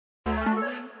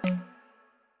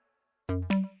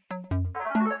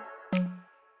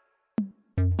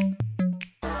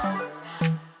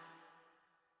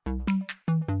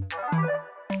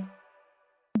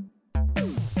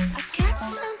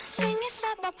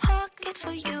it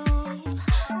for you.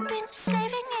 Been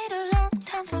saving it a long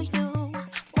time for you.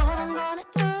 What I'm gonna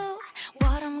do,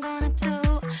 what I'm gonna do.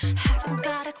 Haven't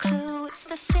got a clue, it's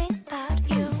the thing about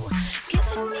you.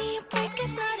 Giving me a break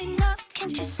is not enough,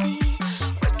 can't you see?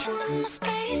 Working in my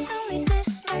space, only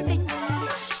disturbing me.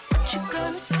 What you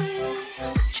gonna see,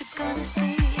 what you gonna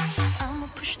see? I'ma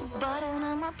push the button,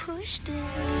 I'ma push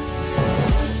delete.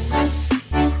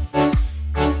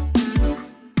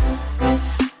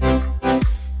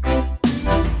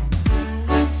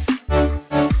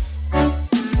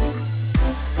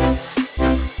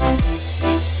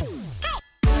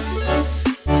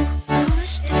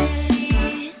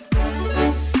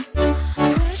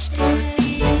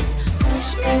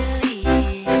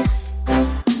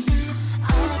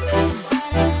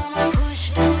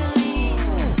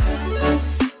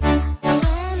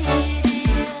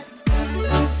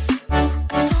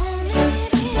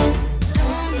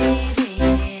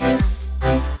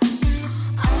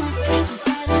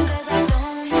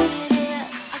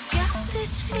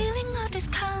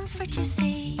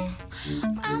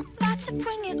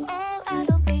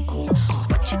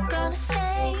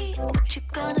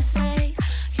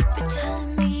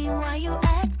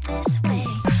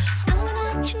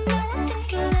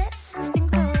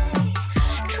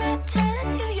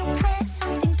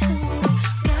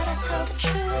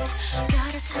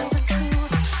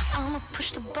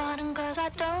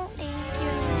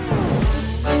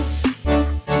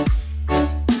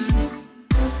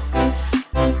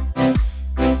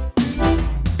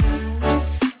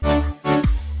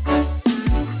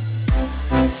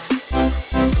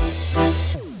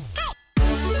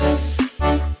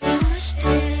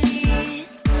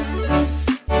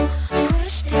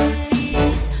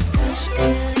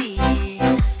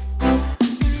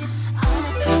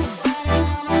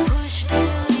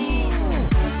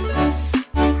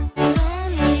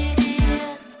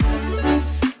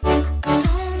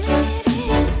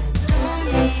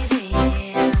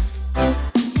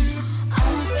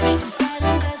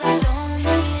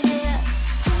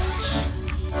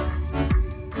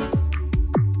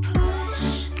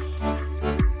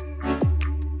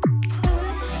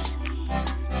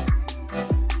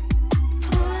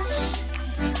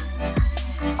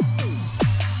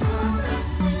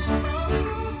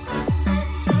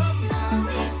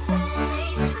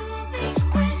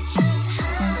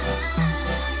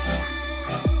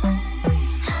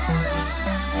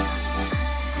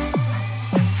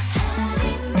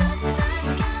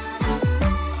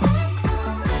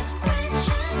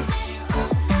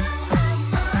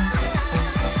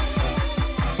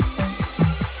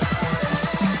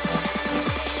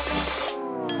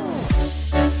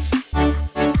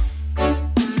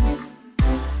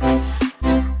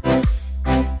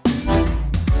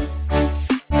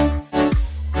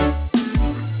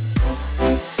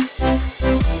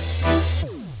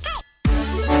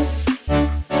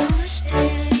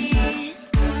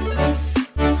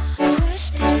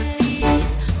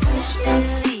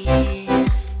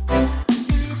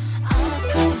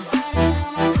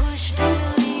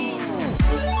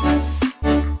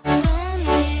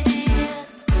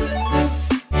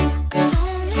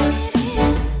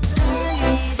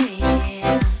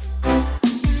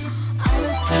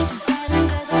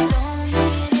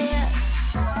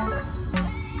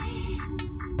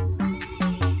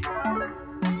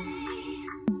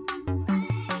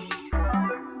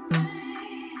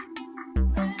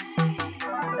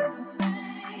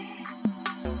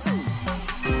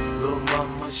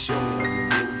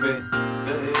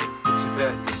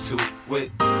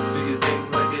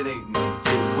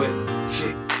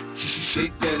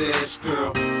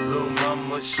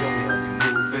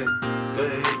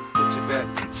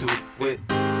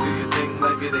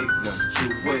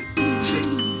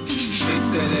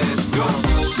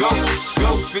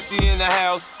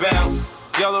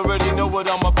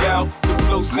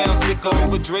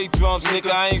 Dre drums,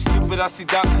 nigga, I ain't stupid, I see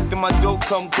Doc, then my dough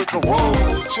come quicker. Whoa,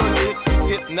 shorty hips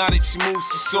hypnotic, she moves,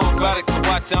 she's so erotic to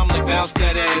watch, I'm like bounce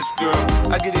that ass,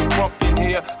 girl. I get it crump in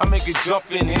here, I make it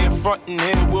jump in here, front in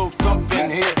here, we'll thump in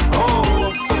here.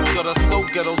 Oh, I'm so gutter, so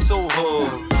ghetto, so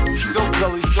hood, so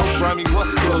gully, so grimy,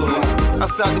 what's good?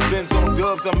 Outside the Benz on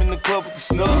dubs, I'm in the club with the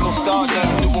snug, no stars,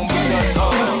 that it won't be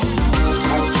done.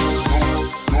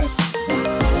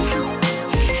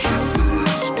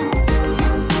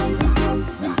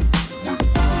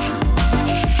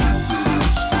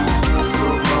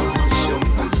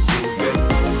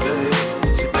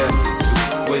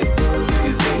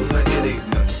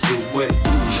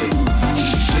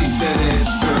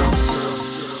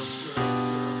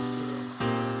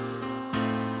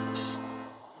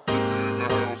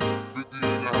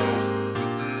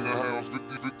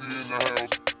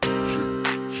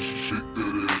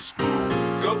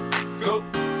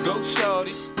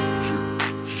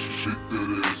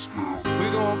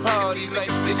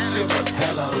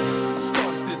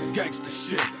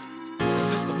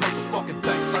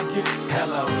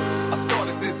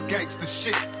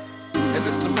 And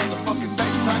it's the motherfucking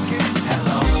things I get.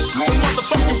 Hello. The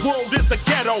motherfucking world is a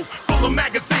ghetto, full of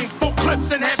magazines, full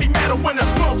clips, and heavy metal when the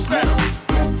smoke settles.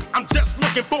 I'm just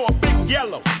looking for a big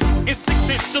yellow in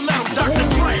 6-inch stiletto, Dr.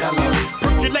 Dre.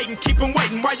 Percolating, keep 'em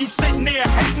waiting while you sitting there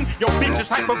hating. Your bitch is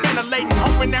hyperventilating,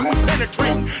 hoping that we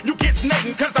penetrating. You get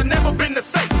snating, cause I never been to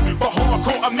Satan. For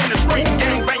hardcore administrating,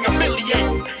 gangbang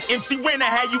affiliating. MC Winner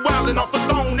had you wildin' off the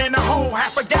zone and a whole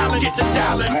half a gallon. Get to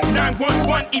dialing,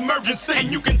 911 emergency.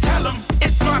 And you can tell him,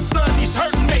 it's my son, he's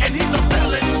hurting me, and he's a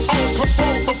felon. On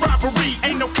parole for robbery,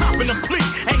 ain't no copping a plea,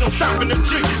 ain't no stopping the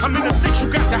G. I'm in the 6, you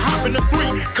got to hop in the 3.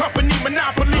 Company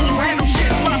monopoly, you handle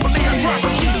shit properly, I drop a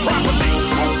key properly.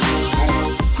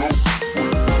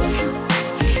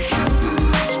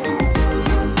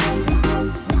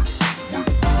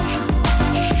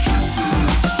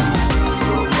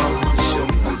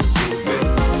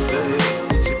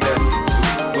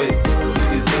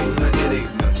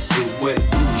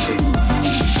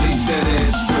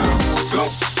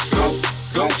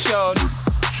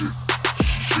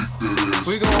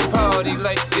 We gon' party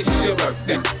like it's your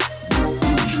birthday.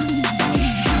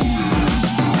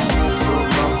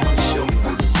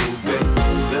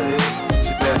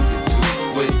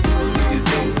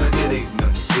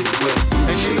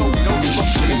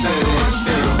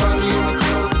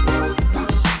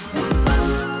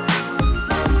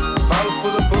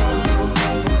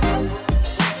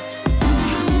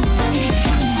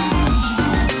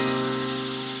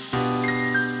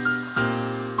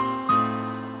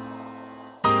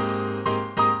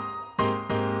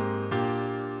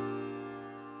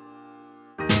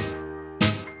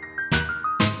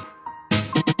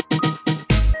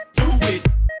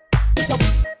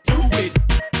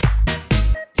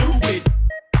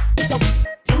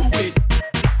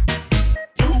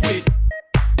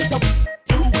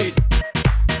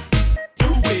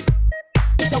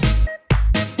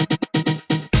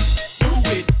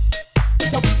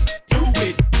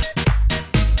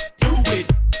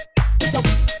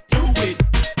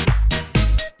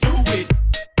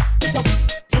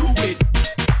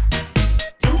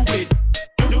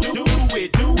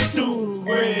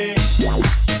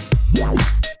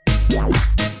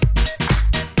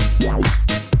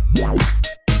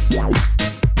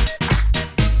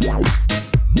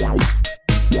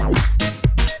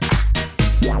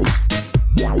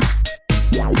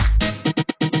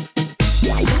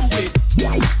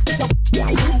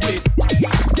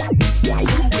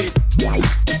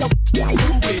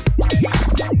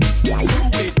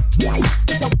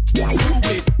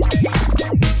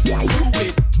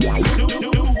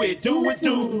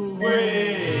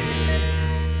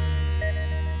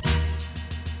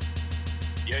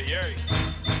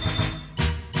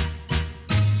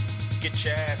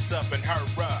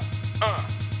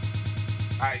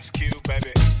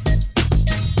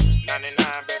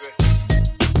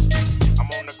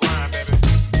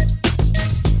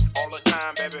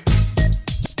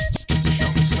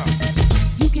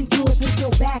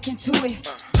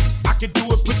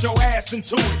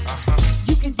 Into it.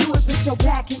 You can do it, put your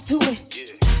back into it.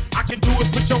 Yeah. I can do it,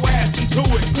 put your ass into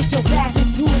it. Put your back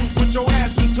into it. Put your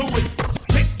ass into it.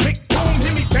 Tick, tick, boom,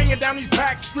 hear me banging down these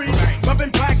back streets. Loving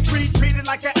Black Street, treated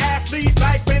like an athlete.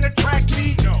 Life ain't a track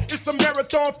meet. No. It's a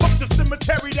marathon, fuck the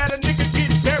cemetery that a nigga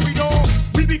gets buried on.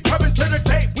 We be coming to the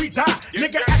day we die. Yeah,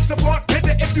 nigga, ask the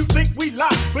bartender if you think we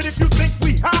lie. But if you think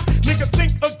we hot, nigga,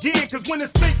 think again. Cause when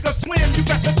it's sink or swim, you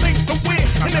got to think to win.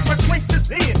 And if I drink this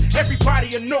in, everybody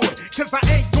will know it. Cause I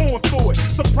ain't going for it.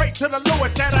 So pray to the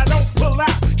Lord that I don't pull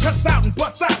out. Cuss out and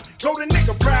bust out. Go the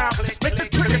nigga round. Make the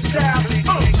trigger shout.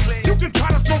 You can try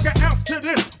to smoke an ounce to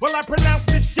this. While I pronounce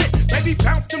this shit. Baby,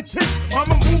 bounce them tits.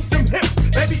 I'ma move them hips.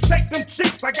 Baby, shake them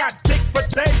cheeks. I got dick for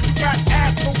days. You got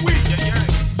ass for weeks.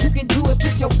 You can do it,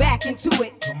 put your back into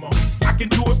it. Come on. I can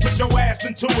do it, put your ass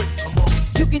into it. Come on.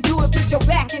 You can do it, put your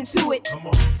back into it. Come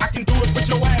on. I can do it, put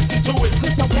your ass into it.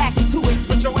 Put your back into it.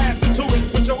 Put your ass into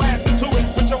it. Put your ass into it.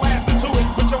 Put your ass into it.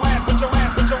 Put your ass, put your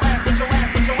ass, put your ass, put your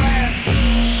ass, put your ass into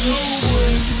it.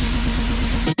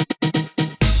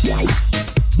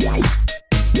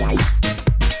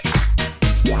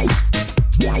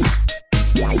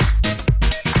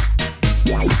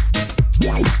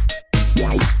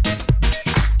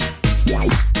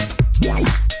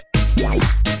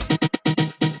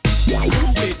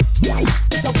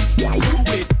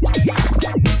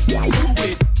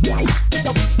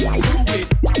 So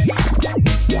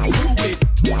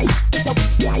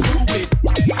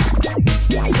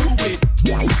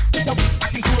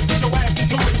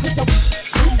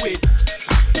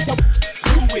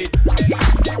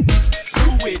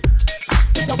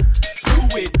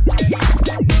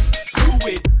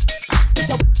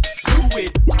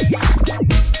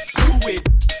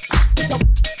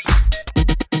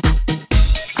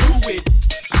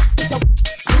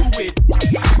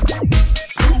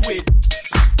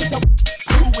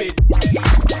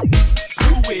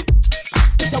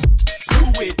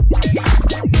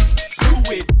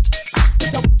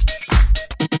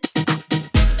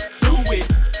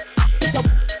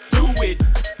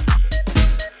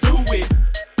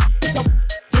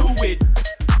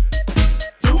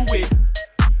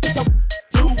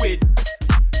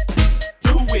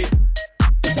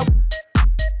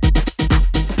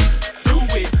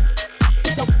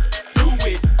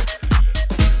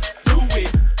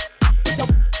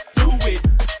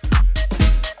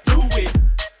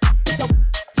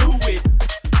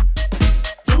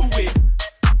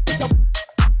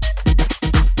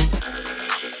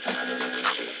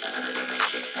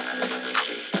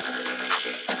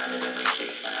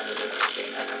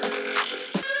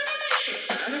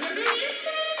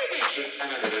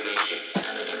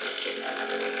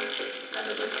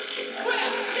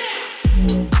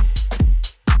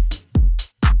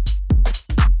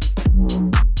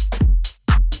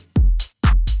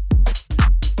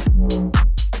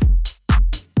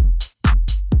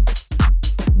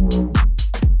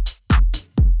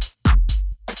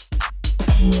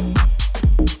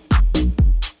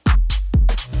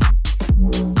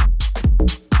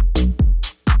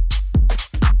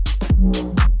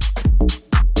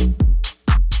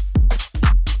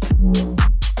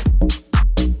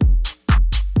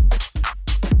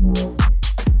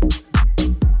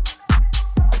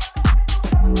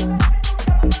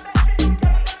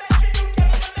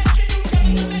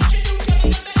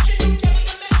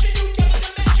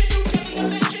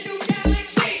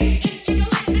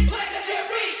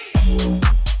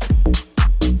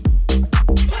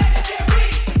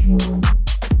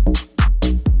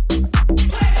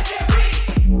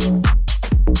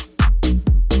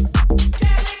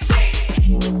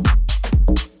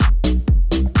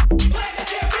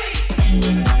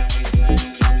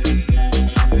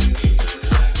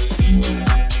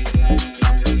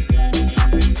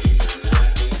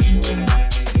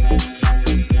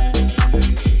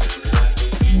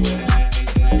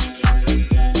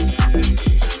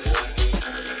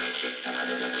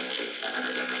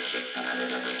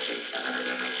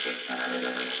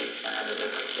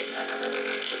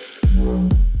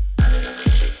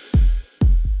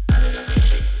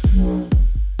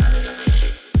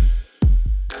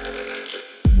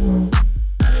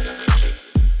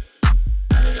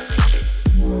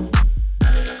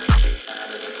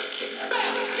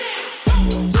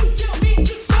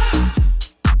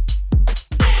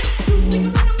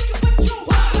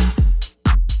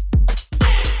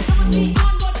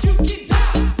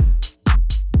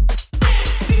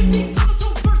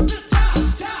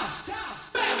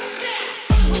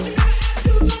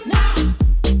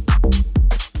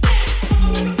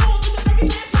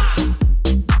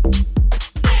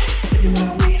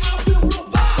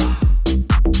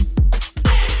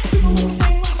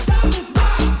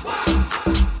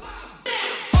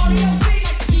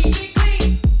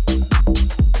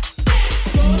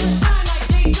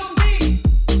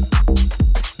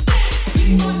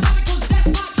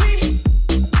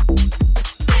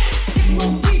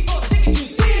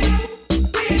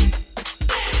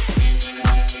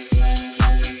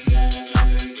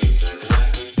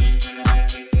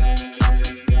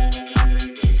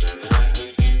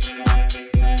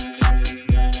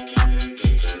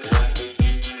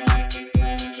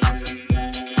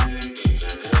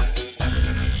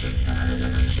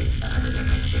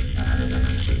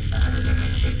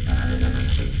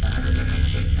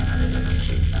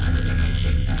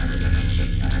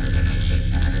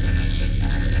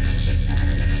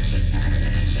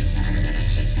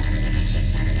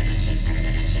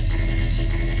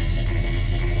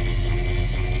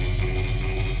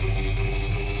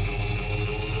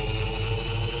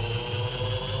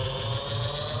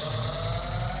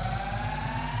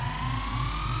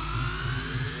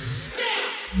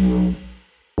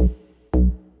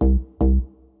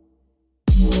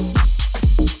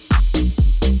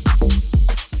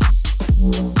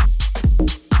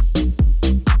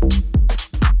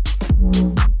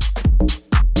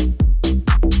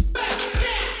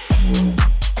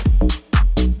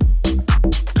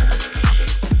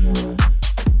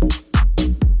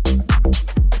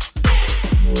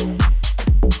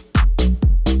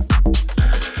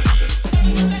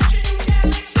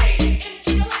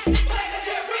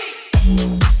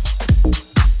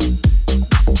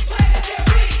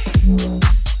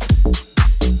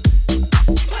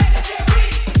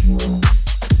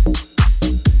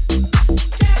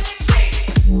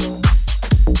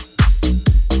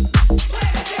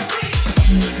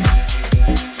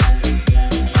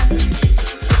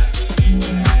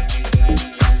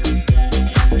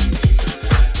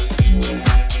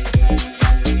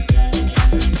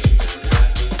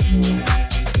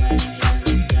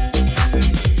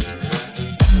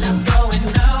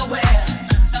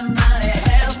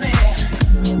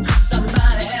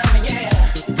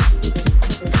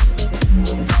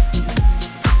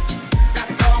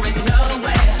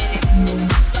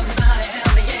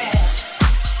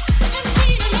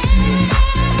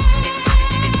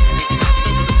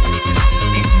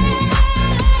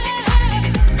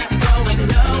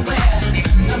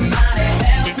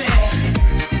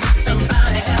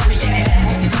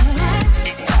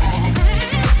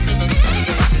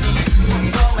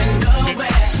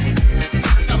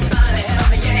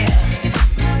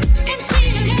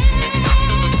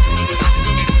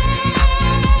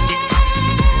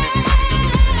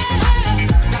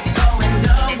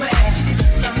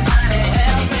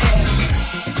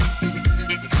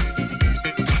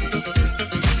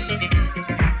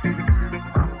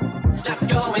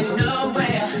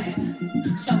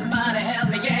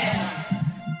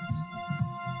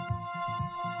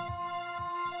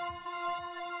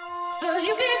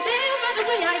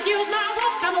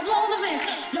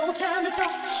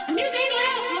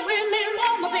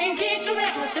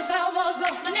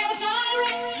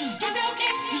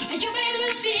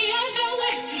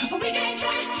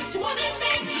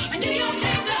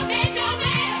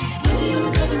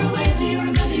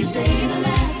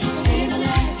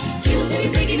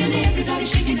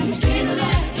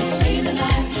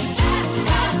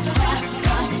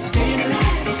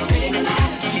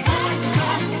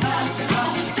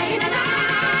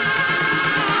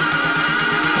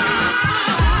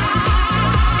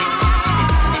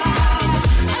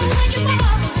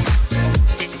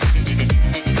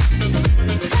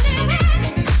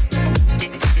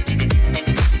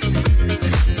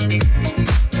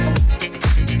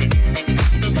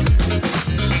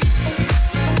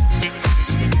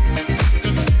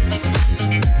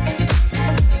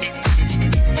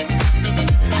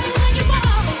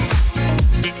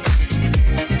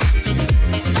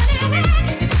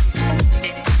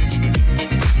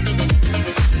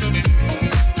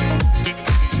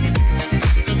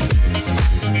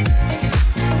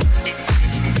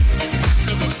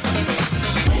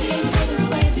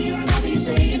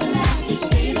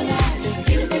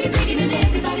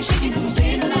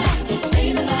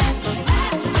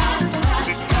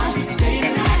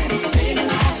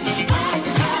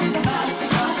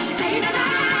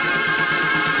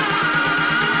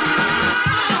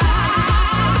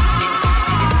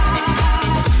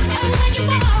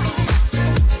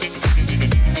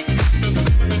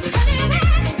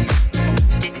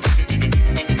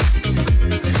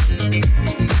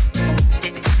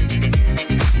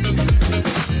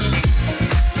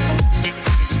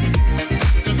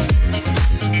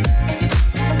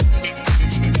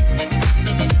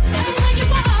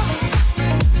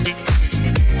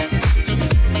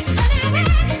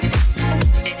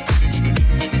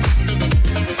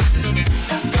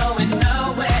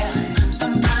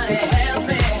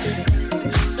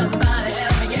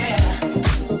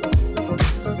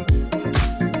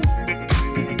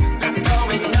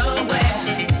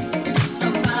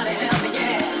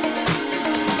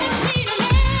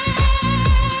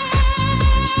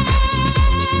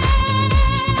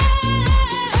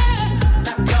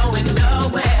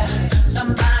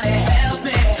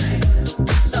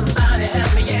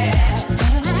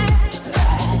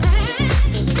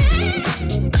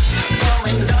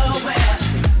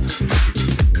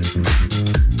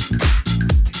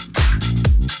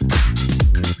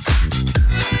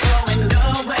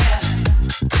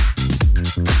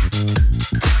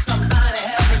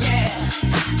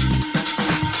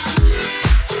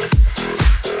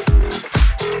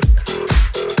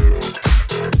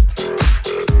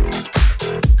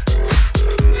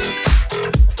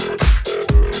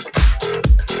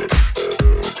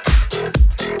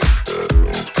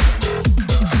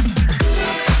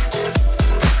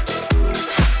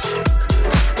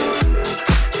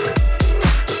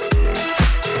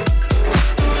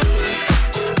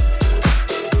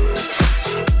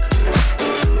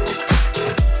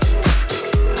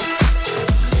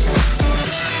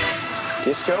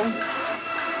Disco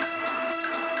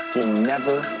will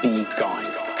never be gone.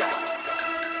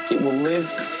 It will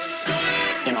live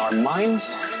in our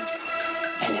minds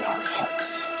and in our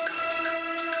hearts.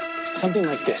 Something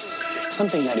like this,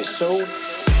 something that is so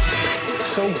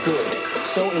good,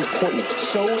 so important,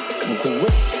 so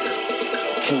great,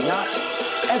 cannot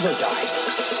ever die.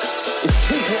 It's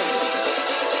too great.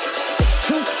 It's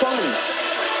too fun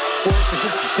for it to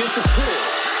just disappear.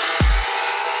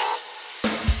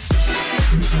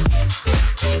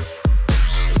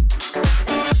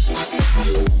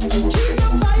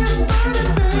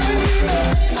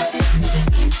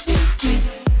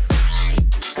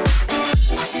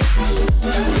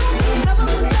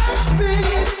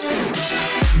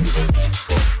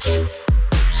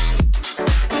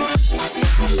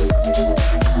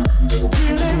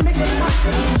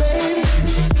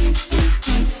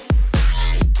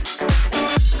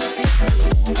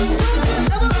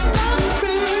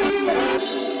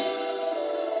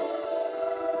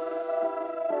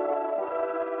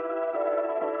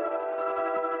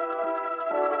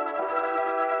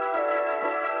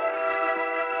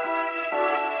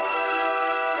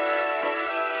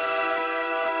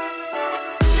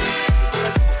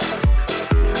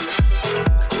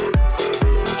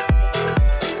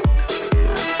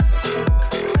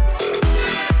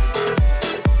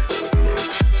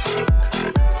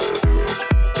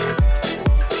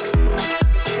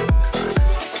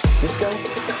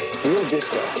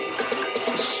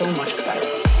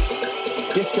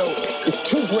 Disco is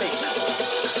too great.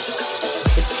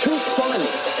 It's too fun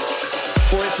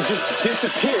for it to just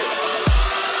disappear.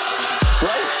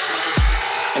 Right?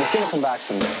 And it's gonna come back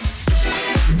someday.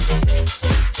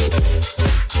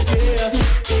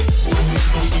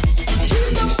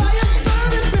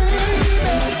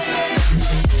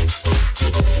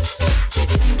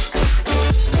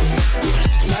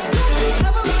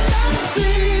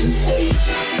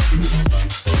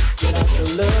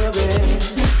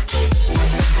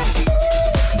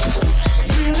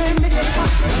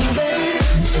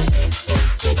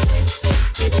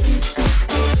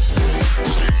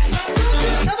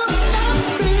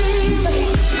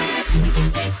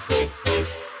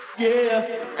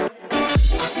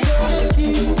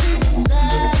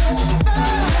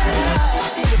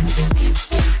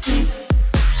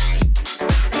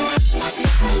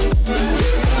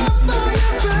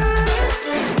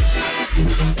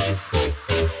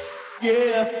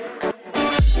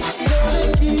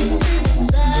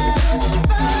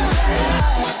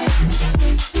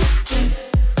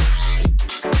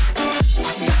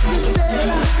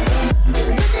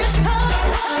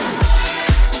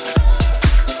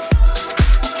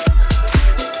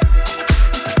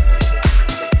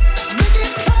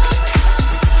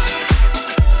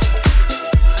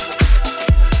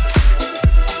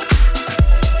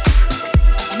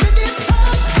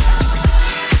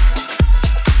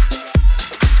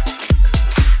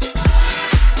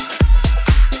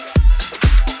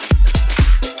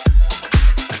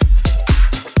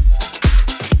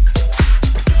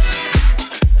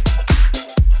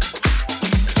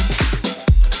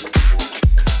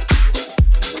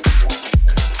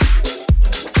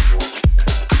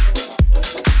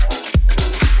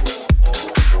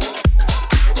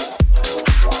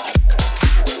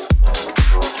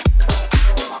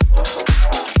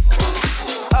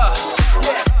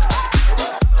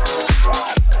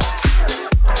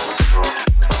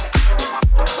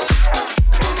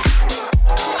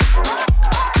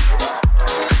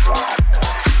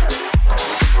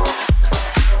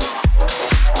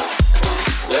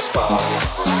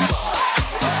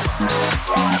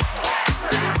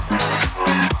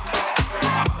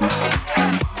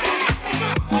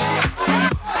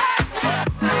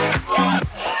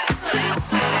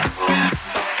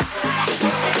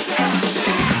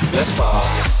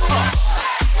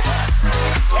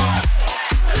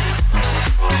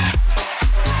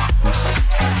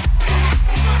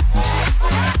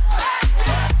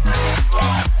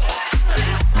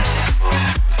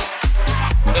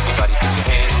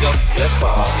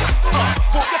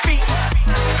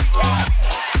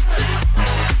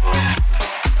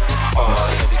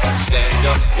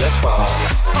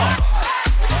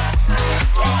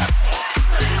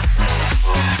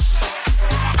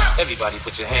 Everybody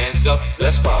put your hands up,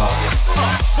 let's party.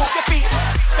 Move your feet,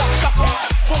 stop shuffle,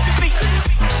 move your feet.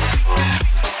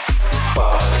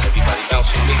 Party, everybody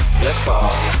bounce with me, let's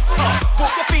party.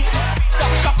 Move your feet,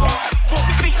 stop shuffle, move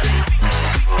your feet.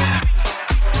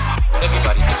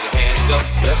 Everybody put your hands up,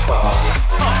 let's party.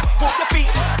 Move your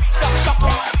feet, stop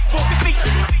shuffle, move your feet.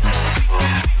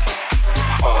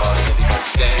 Party, everybody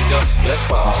stand up, let's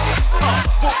party.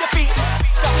 Move your feet,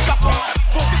 stop shuffle,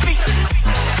 move your feet.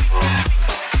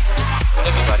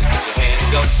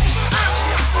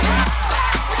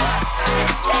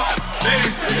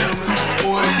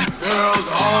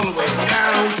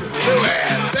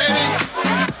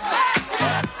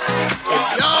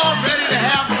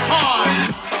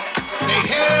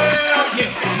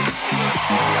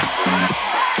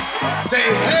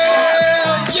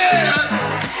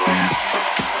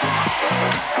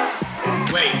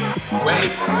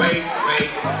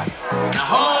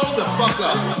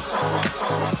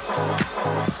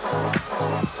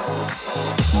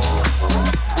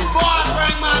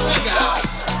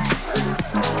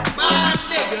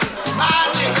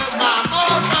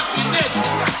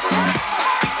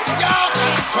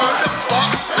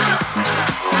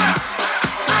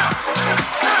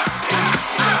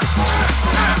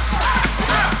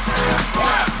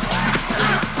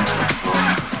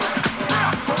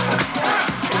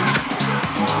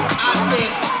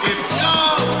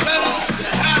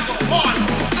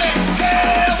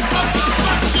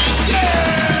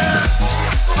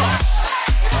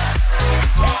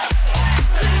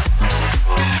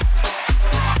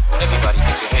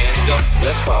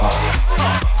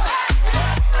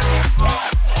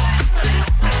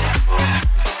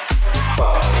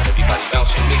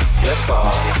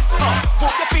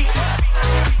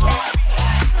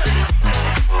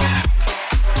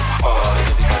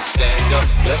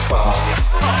 let's party.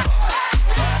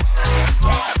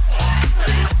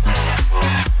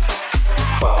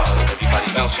 Party, everybody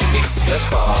bounce with me, let's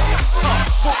party.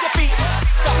 Move your feet,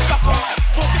 stop, shuffle,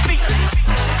 move your feet.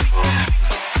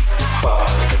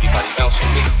 Party, everybody bounce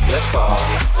with me, let's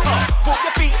party. Move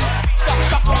your feet, stop,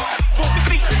 shuffle, move your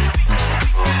feet.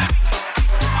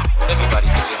 Everybody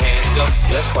put your hands up,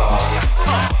 let's party.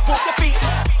 Move your feet,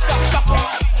 stop, shuffle,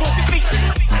 move your feet.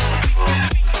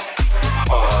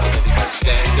 Party, everybody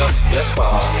stand up, let's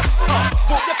party.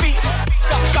 Move your feet,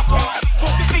 stop, shuffle,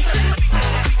 move your feet.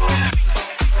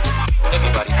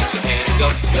 Everybody put your hands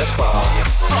up, let's party.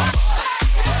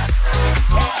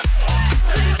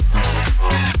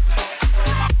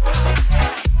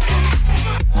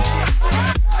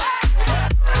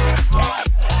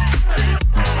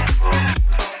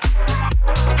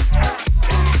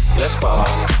 Let's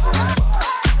party.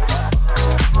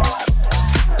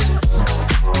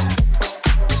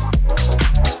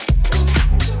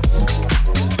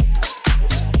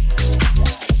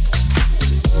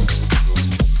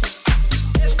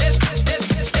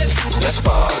 Let's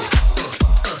party.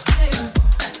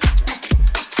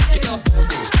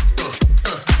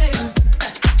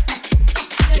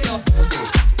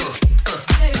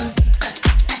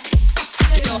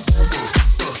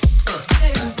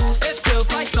 It feels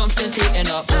like something's heating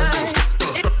up.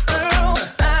 I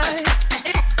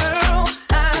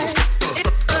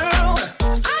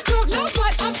don't know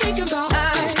what I'm thinking about.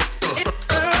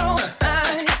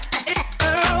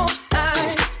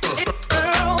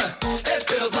 It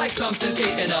feels like something's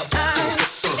heating up.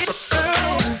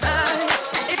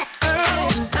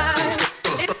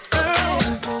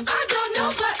 I don't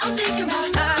know what I'm thinking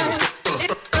about. It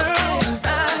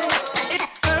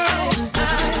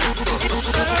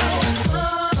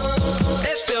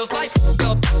feels like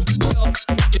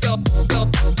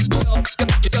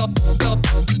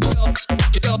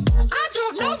I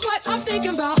don't know what I'm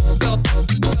thinking about.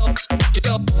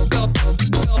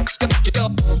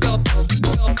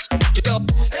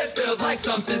 It feels like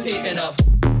something's heating up.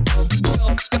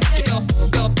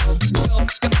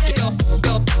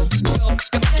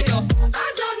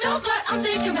 I don't know what I'm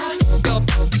thinking about.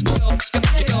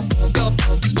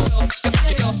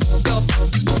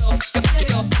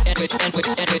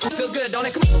 And it feels good, don't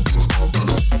it? Come on.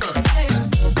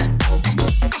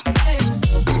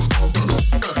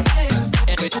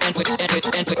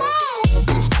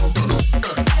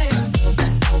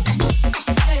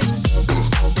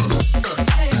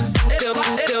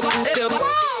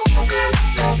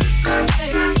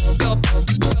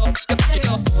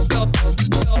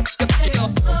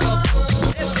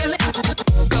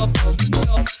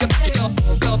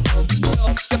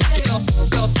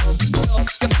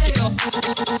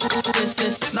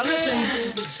 Now listen,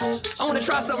 I wanna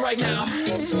try something right now.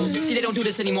 See, they don't do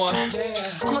this anymore. I'm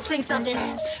gonna sing something.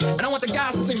 And I want the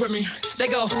guys to sing with me. They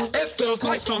go, it feels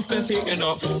like something's heating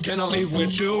up. Can I leave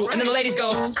with you? And then the ladies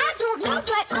go, I don't know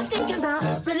what I'm thinking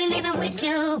about. Really living with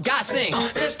you. guys sing.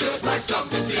 It feels like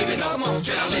something's heating up. Come on,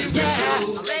 can I leave with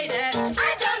you? Ladies,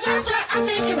 I don't know what I'm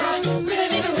thinking about. Really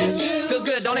living with you. feels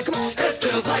good, don't it? Come on. It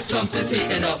feels like something's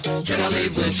heating up. Can I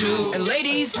leave with you? And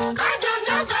ladies, I don't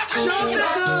know what I'm show thinking me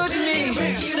about. good to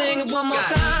me. Sing it one more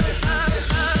time.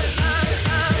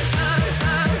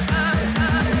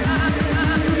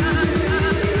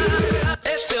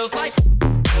 It feels like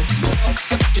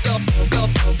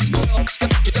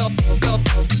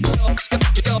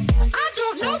I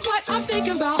don't know what I'm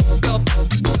thinking about.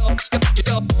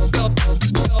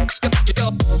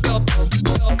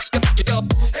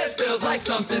 it feels like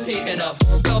something's heating up.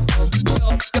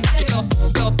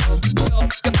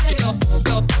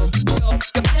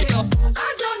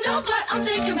 I don't know what I'm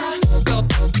thinking about.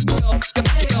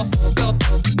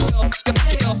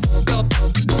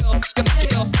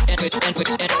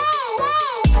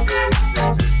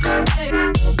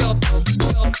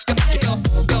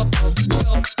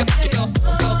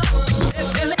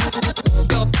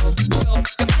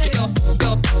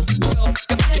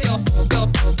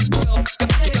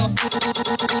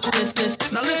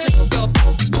 Now listen.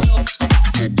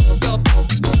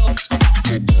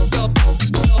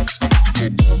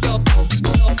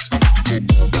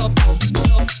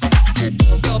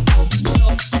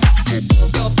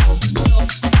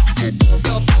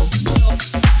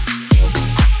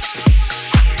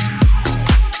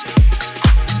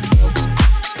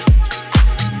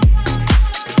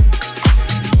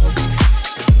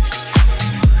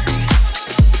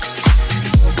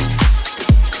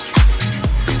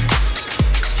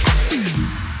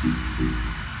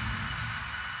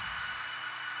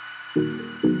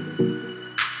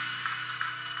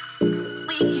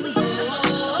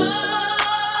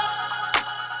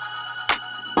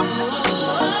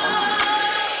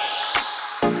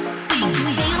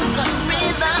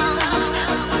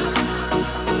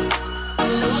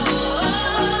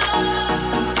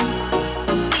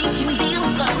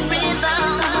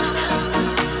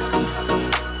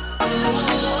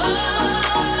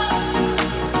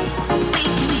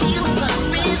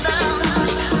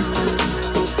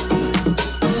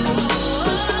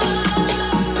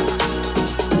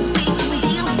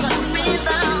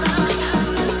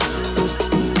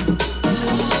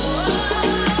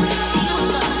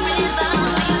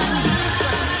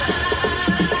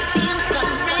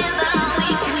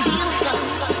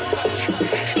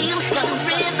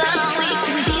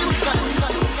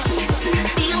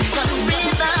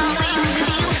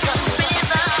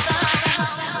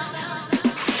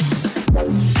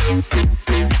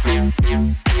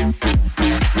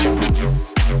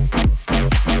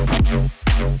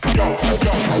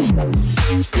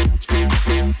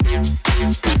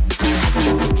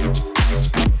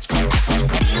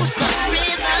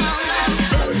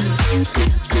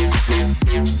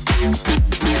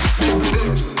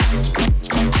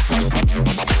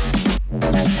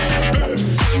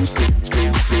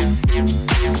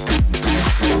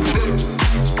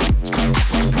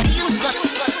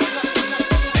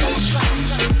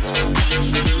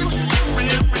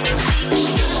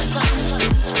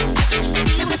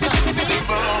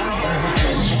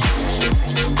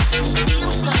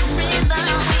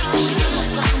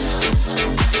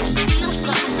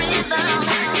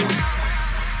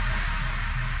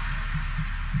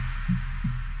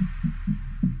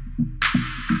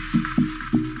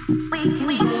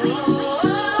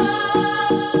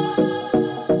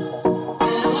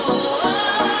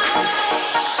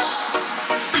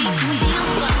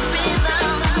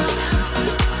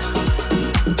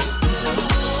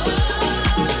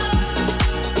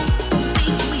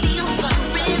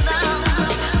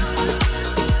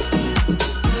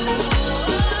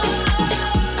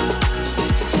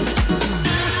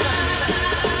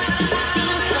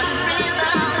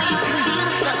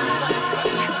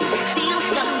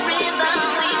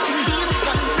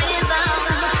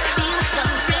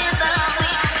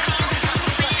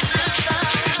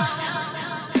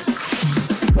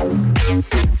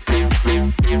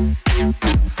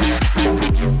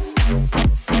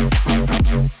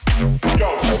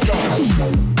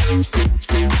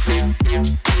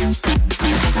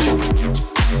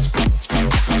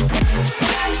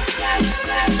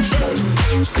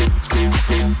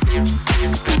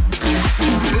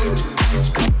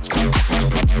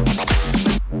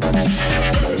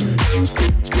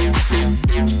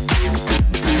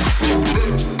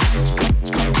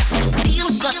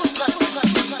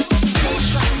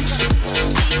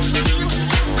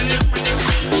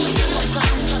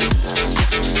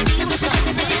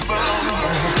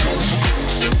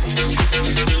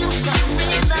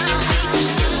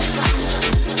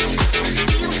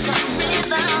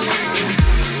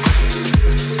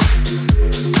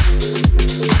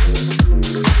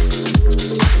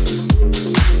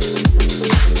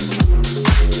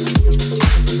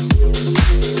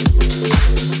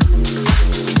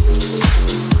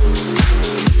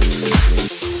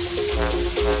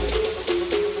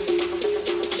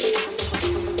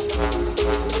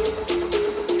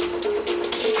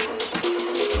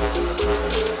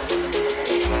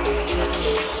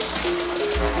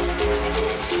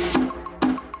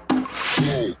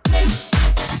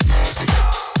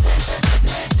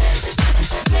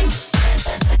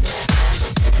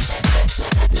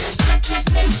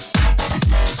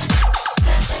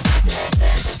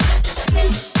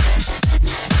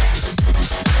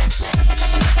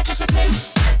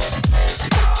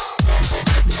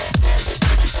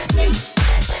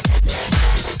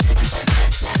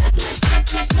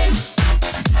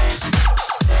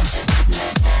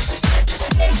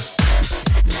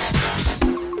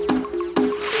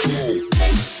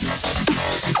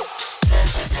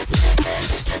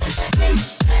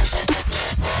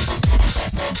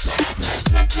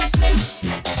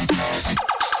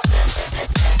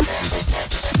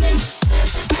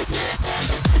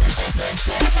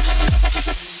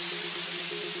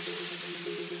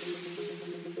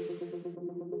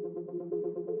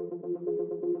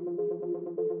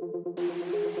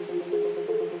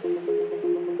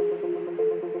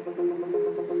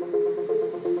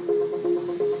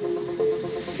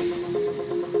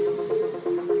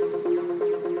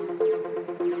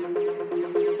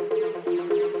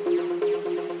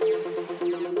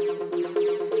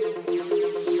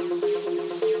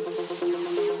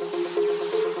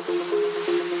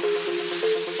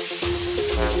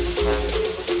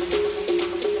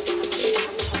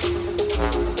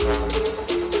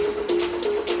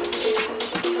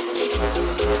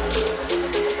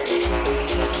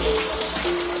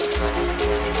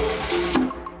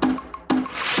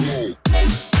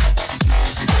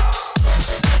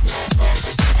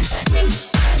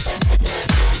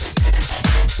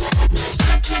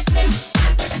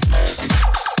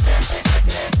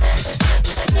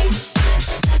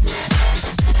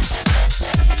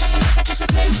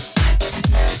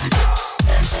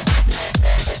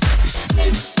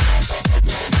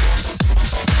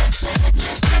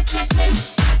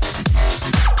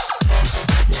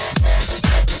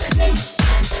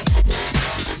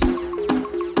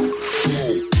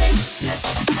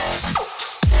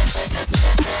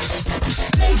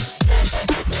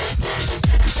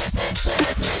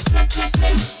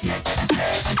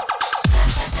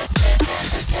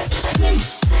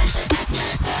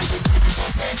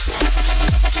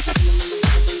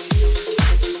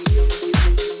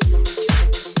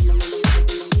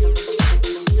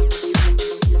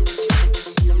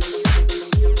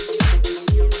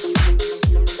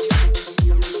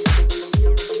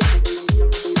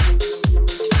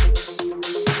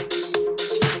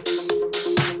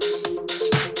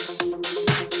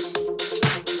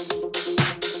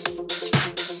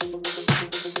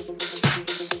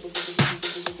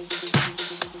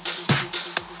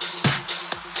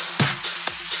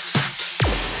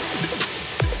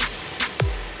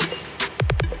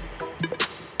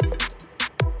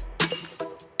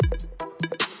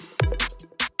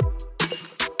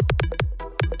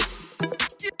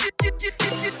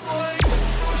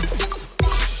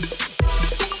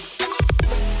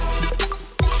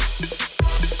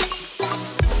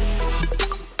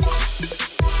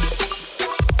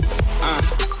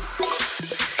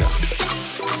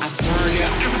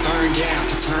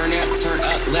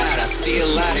 See a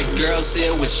lot of girls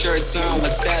here with shirts on,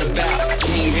 what's that about? I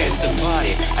came here to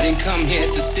party, I didn't come here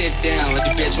to sit down. Unless a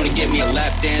bitch wanna give me a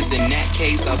lap dance, in that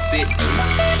case I'll sit.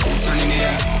 Turning it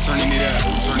up, turning it up,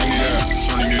 turning it up,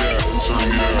 turning it up, turning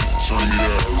it up, turning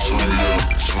it up, turning it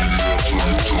up, turning it up,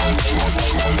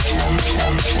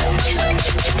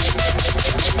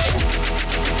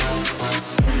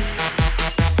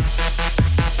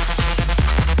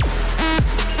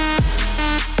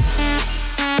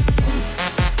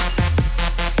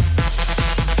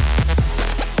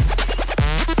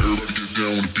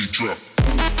 when the beat drop.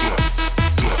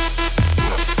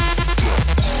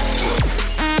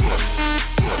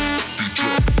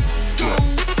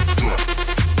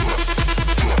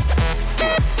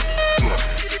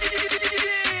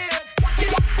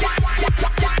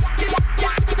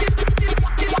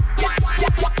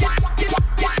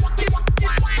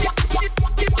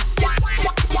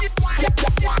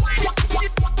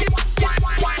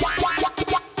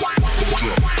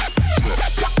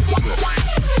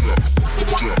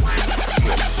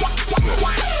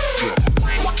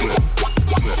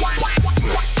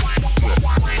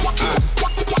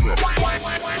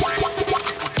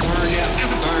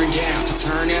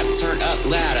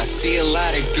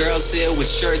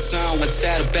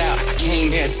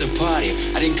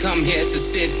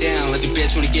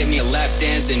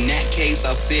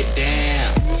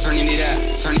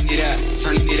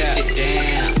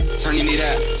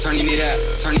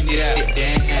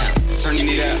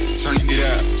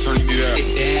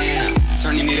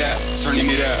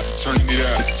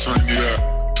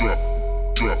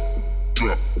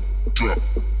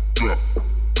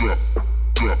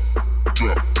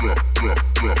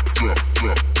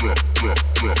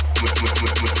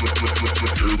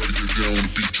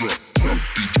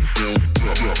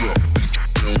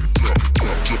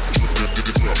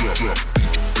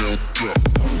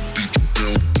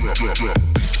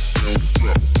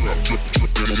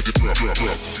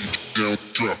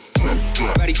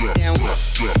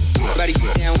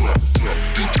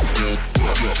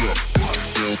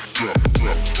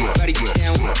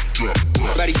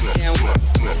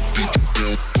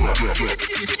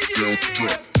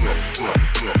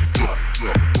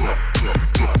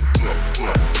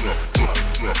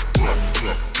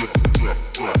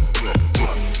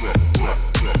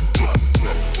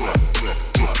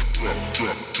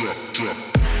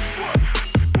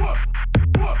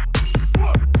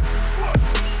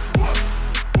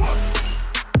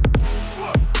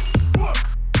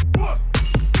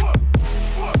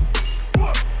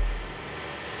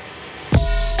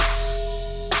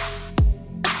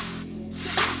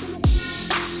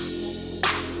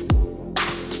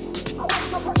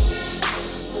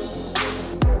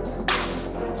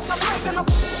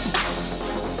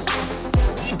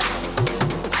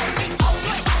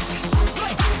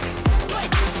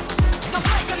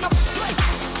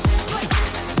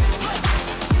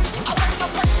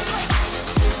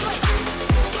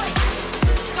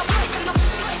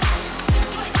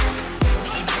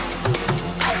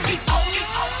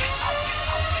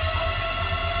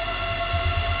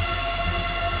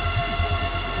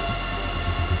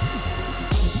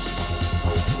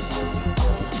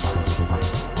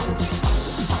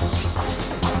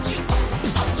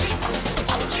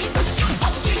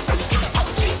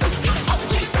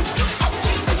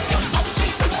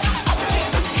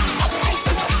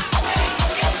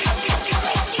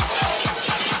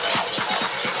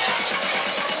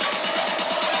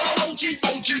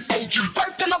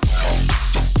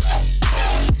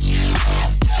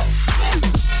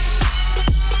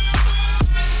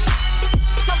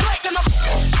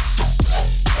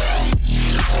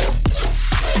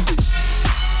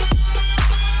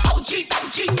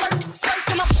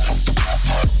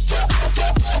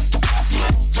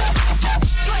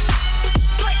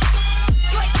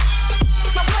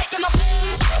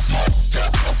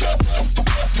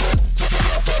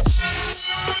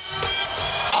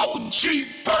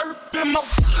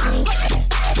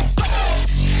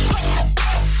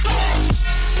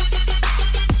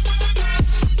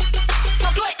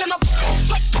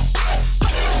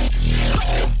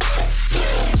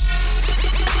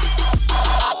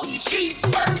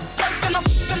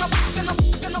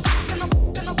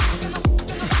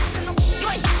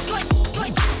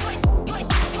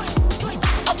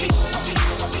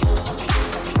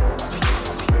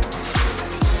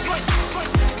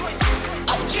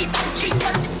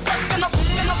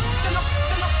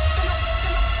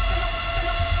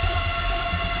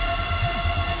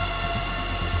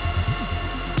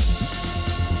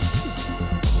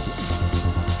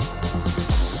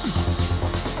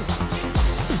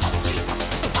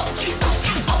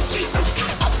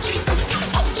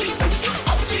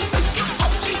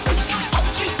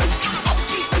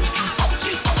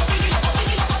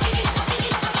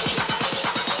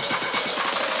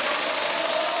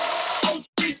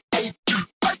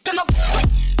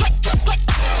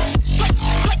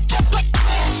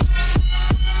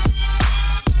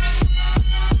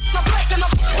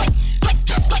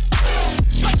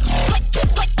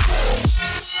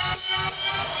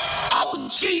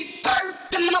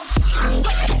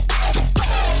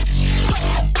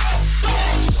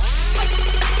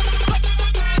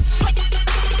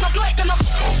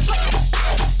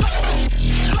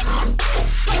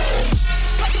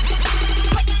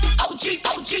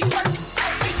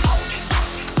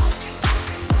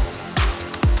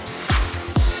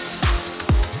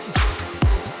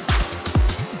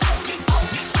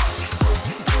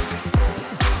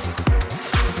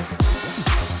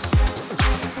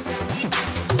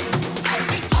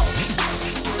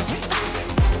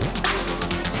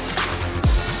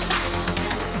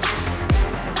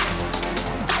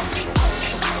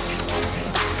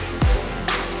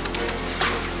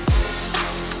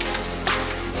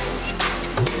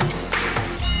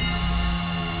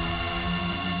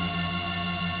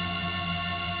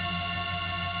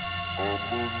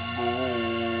 I'ma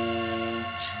know.